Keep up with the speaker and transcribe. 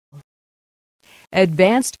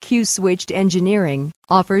Advanced Q-switched engineering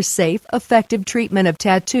offers safe, effective treatment of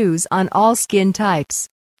tattoos on all skin types.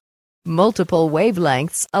 Multiple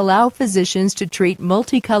wavelengths allow physicians to treat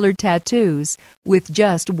multicolored tattoos with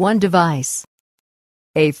just one device.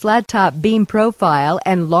 A flat-top beam profile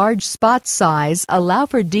and large spot size allow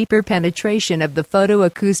for deeper penetration of the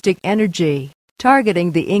photoacoustic energy,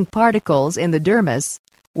 targeting the ink particles in the dermis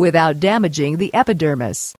without damaging the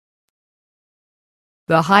epidermis.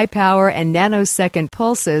 The high power and nanosecond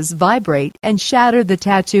pulses vibrate and shatter the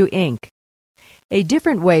tattoo ink. A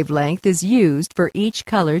different wavelength is used for each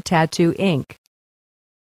color tattoo ink.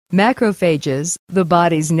 Macrophages, the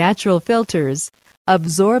body's natural filters,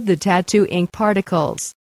 absorb the tattoo ink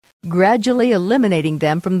particles, gradually eliminating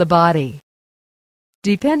them from the body.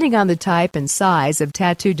 Depending on the type and size of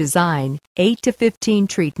tattoo design, 8 to 15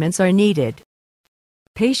 treatments are needed.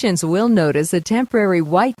 Patients will notice a temporary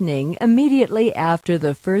whitening immediately after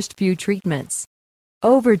the first few treatments.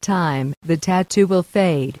 Over time, the tattoo will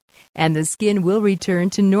fade, and the skin will return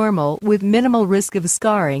to normal with minimal risk of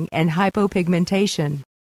scarring and hypopigmentation.